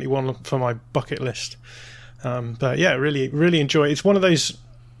definitely one for my bucket list. But yeah, really, really enjoy it. It's one of those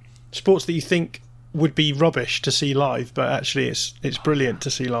sports that you think would be rubbish to see live, but actually it's brilliant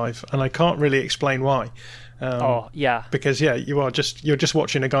to see live, and I can't really explain why. Because you're just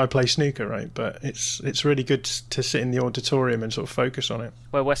watching a guy play snooker, right? But it's really good to sit in the auditorium and sort of focus on it.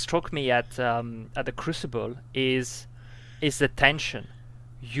 Well, what struck me at the Crucible is the tension.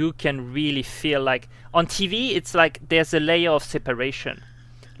 You can really feel like on TV, it's like there's a layer of separation.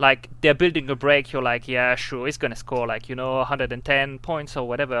 Like they're building a break, you're like, yeah, sure, he's gonna score 110 points or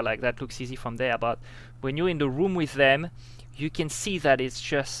whatever. Like that looks easy from there. But when you're in the room with them, you can see that it's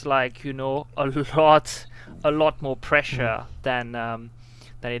just a lot more pressure than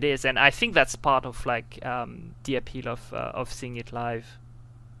it is, and I think that's part of the appeal of seeing it live.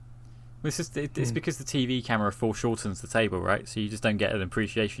 It's because the TV camera foreshortens the table, right? So you just don't get an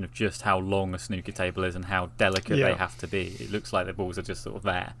appreciation of just how long a snooker table is and how delicate they have to be. It looks like the balls are just sort of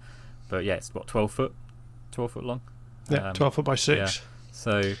there, but yeah, it's 12 foot long. Yeah, 12 foot by 6. Yeah.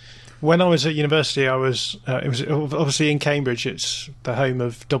 So when I was at university, it was obviously in Cambridge. It's the home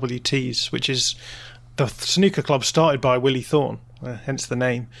of WTs, which is the snooker club started by Willie Thorne, hence the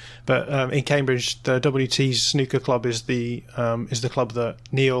name. But in Cambridge, the WTs snooker club is the club that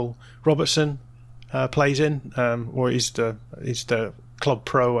Neil Robertson plays in, or he's the club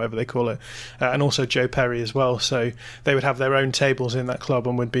pro, whatever they call it, and also Joe Perry as well. So they would have their own tables in that club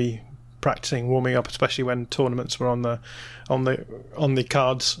and would be practicing, warming up, especially when tournaments were on the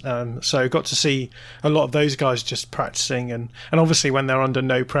cards. So got to see a lot of those guys just practicing, and obviously when they're under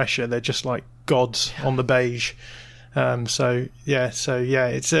no pressure, they're just like gods on the beige. It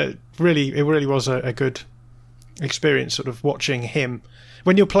really was a good experience, sort of watching him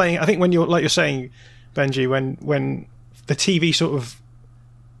when you're playing. I think when you're, like you're saying, Benji, when the TV sort of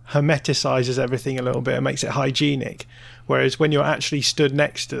hermeticizes everything a little bit and makes it hygienic, whereas when you're actually stood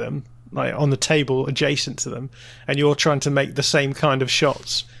next to them, like on the table adjacent to them, and you're trying to make the same kind of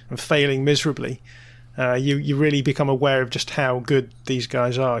shots and failing miserably, you really become aware of just how good these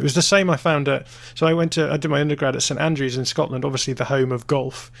guys are. It was the same I found so I did my undergrad at St Andrews in Scotland, obviously the home of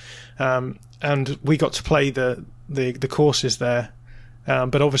golf, and we got to play the courses there.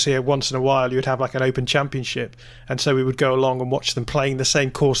 But obviously once in a while you would have like an open championship, and so we would go along and watch them playing the same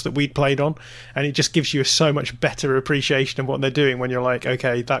course that we'd played on, and it just gives you a so much better appreciation of what they're doing when you're like,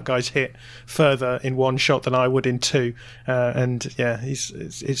 okay, that guy's hit further in one shot than I would in two, and yeah,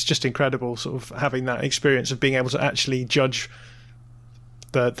 it's just incredible sort of having that experience of being able to actually judge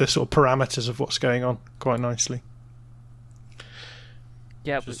the sort of parameters of what's going on quite nicely.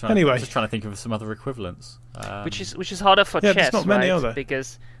 Yeah. Just trying to think of some other equivalents. Which is harder for chess, there's not many right? other.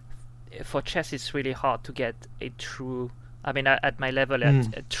 Because for chess, it's really hard to get a true. I mean, at my level,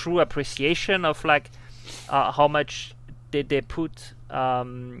 a true appreciation of how much they put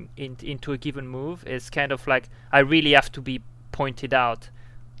into a given move is kind of like I really have to be pointed out,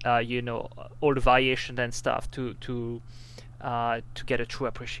 all the variation and stuff to get a true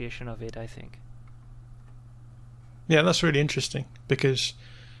appreciation of it, I think. Yeah, that's really interesting because,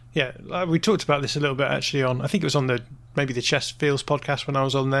 we talked about this a little bit actually I think it was on maybe the Chess Feels podcast when I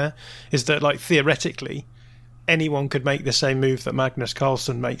was on there, is that like theoretically anyone could make the same move that Magnus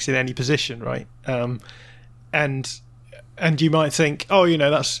Carlsen makes in any position, right? And you might think,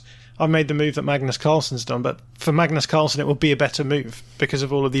 I've made the move that Magnus Carlsen's done, but for Magnus Carlsen it will be a better move because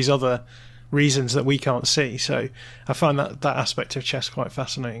of all of these other reasons that we can't see. So I find that aspect of chess quite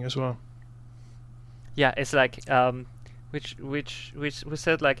fascinating as well. Yeah, it's like which we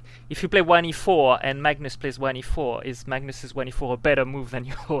said, like, if you play 1e4 and Magnus plays 1e4, is Magnus's 1e4 a better move than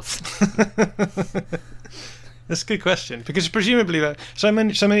yours? That's a good question, because presumably that so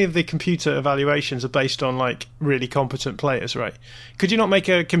many of the computer evaluations are based on like really competent players, right? Could you not make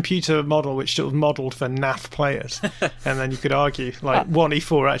a computer model which sort of modelled for naff players, and then you could argue like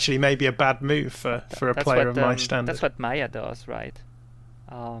 1e4 actually may be a bad move for a player of my standard? That's what Maya does, right?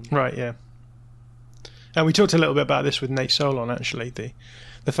 Right, yeah. And we talked a little bit about this with Nate Solon, actually,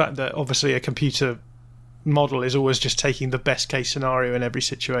 the fact that obviously a computer model is always just taking the best case scenario in every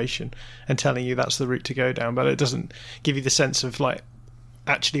situation and telling you that's the route to go down, but it doesn't give you the sense of like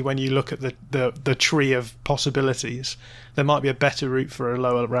actually when you look at the tree of possibilities, there might be a better route for a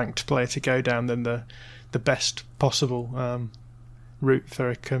lower ranked player to go down than the best possible route for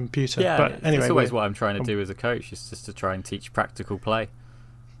a computer. Yeah, but anyway, it's always what I'm trying to do as a coach, is just to try and teach practical play.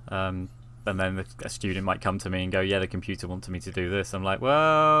 And then a student might come to me and go, yeah, the computer wanted me to do this. I'm like,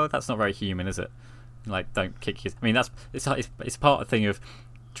 well, that's not very human, is it? Like, don't kick your... I mean, it's part of the thing of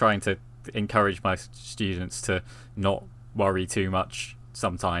trying to encourage my students to not worry too much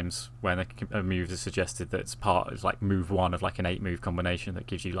sometimes when a move is suggested that's part of like move one of like an 8-move combination that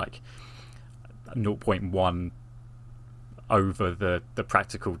gives you like 0.1 over the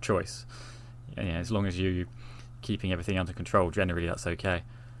practical choice. And, yeah, as long as you keeping everything under control, generally that's okay.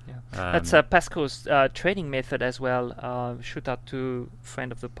 Yeah. That's Pasco's training method as well. Shout out to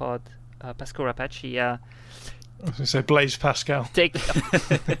friend of the pod, Pascal Rapace. I was going to say Blaise Pascal.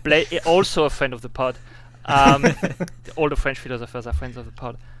 Also a friend of the pod. All the French philosophers are friends of the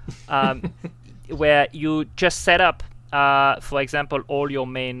pod. Where you just set up, for example, all your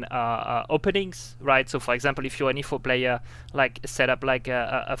main openings, right? So, for example, if you're an e4 player, like set up like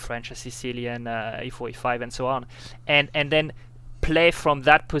a French, a Sicilian, e4, e5, and so on, and then play from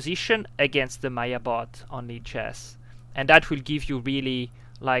that position against the Maya bot on lead chess, and that will give you really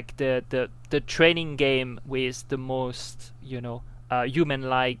like the training game with the most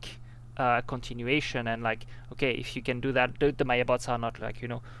human-like continuation. And like, okay, if you can do that, the Maya bots are not like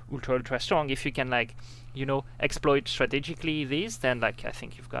ultra strong. If you can like exploit strategically these, then like I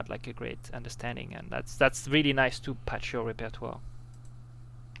think you've got like a great understanding, and that's really nice to patch your repertoire.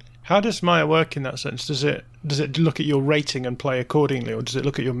 How does Maya work in that sense? Does it look at your rating and play accordingly, or does it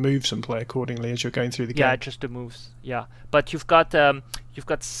look at your moves and play accordingly as you're going through the game? Yeah, just the moves. Yeah, but you've got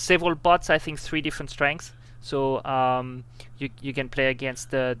several bots. I think 3 different strengths. So you can play against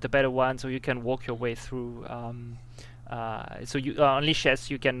the better ones, or you can walk your way through. So you on lead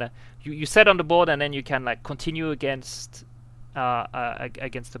chess, you can you set on the board, and then you can like continue against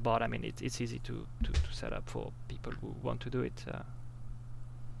the bot. I mean, it's easy to set up for people who want to do it.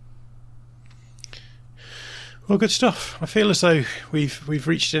 Well, good stuff. I feel as though we've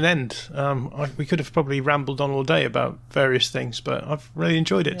reached an end. We could have probably rambled on all day about various things, but I've really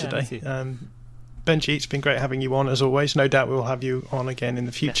enjoyed it today. Benji, it's been great having you on as always. No doubt we'll have you on again in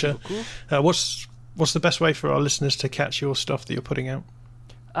the future. What's the best way for our listeners to catch your stuff that you're putting out?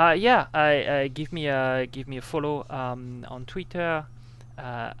 Give me a follow on Twitter.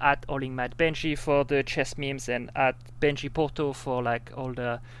 At AllingMadBenji for the chess memes, and at Benji Porto for like all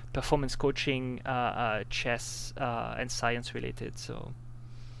the performance coaching, chess and science related. So,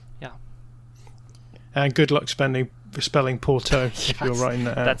 yeah. And good luck spelling Porto if you're writing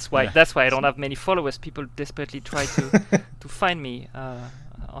that out. That's why I don't have many followers. People desperately try to find me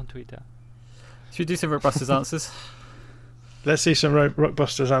on Twitter. Should we do some Rockbusters answers? Let's see some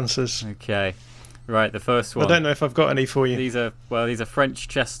Rockbusters answers. Okay. Right, the first one. I don't know if I've got any for you. These are French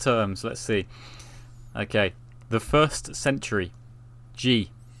chess terms. Let's see. Okay. The first century.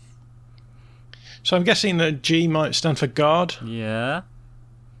 G. So I'm guessing that G might stand for guard. Yeah.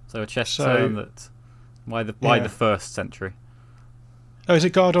 So a chess term that... Why the first century? Oh, is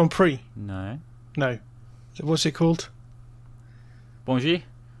it Gardon Prix? No. What's it called? Bonji?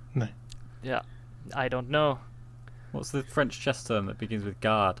 No. Yeah. I don't know. What's the French chess term that begins with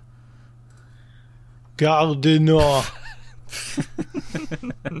guard? Gare du Nord.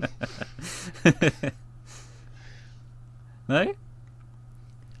 No?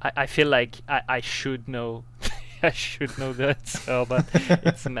 I feel like I should know. I should know the answer, but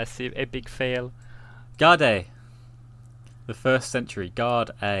it's a big fail. Garde. The first century.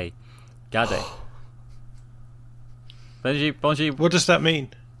 Garde. Garde. Bonji. What does that mean?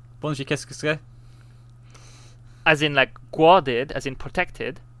 Bonji, qu'est-ce que c'est? As in like guarded, as in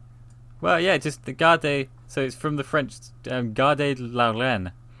protected. Well, yeah, just the garde. So it's from the French garde la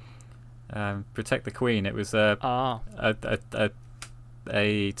reine, Protect the Queen. It was a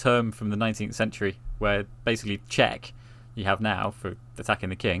term from the 19th century where basically check you have now for attacking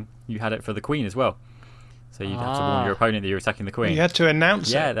the king, you had it for the Queen as well. So you'd have to warn your opponent that you're attacking the Queen. You had to announce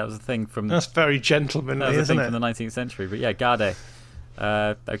it. Yeah, that was a thing from... That's very gentlemanly, that was a isn't thing it? from the 19th century. But yeah, garde.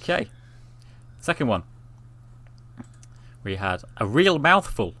 Okay. Second one. We had a real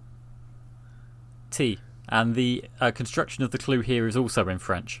mouthful. T. And the construction of the clue here is also in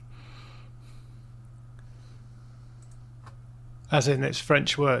French. As in its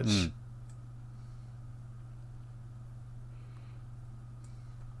French words.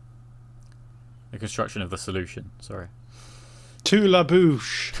 The construction of the solution. Sorry. To la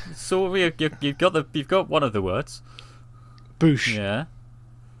bouche. So you've got one of the words. Bouche. Yeah.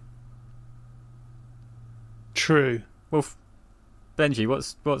 True. Well, Benji,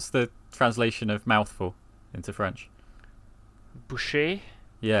 what's the translation of mouthful into French? Boucher.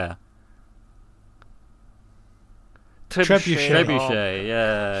 Yeah. Trebuchet. Trebuchet.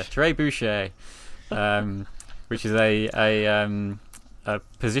 Yeah. Trebuchet. Which is a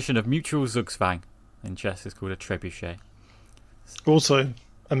position of mutual Zugzwang in chess is called a trebuchet. Also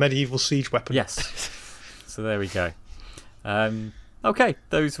a medieval siege weapon. Yes. So there we go. Okay,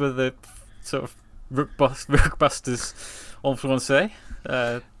 those were the sort of Rookbusters en français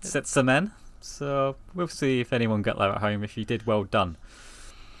cette semaine. So we'll see if anyone got that at home. If you did, well done.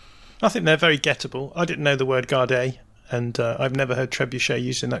 I think they're very gettable. I didn't know the word garde, and I've never heard trebuchet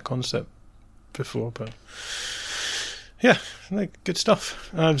used in that concept before, but yeah, good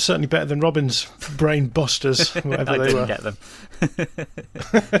stuff. Certainly better than Robin's brain busters, whatever they were. I didn't get them.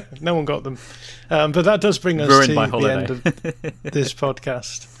 No one got them. But that does bring us Ruined to my the holiday. end of this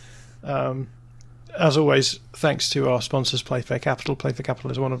podcast. As always, thanks to our sponsors, Playfair Capital. Playfair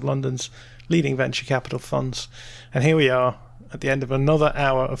Capital is one of London's leading venture capital funds. And here we are at the end of another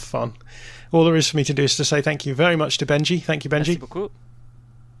hour of fun. All there is for me to do is to say thank you very much to Benji. Thank you, Benji. Merci beaucoup.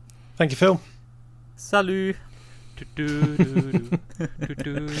 Thank you, Phil. Salut.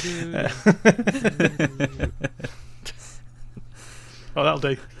 Oh, that'll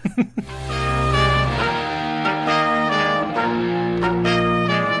do.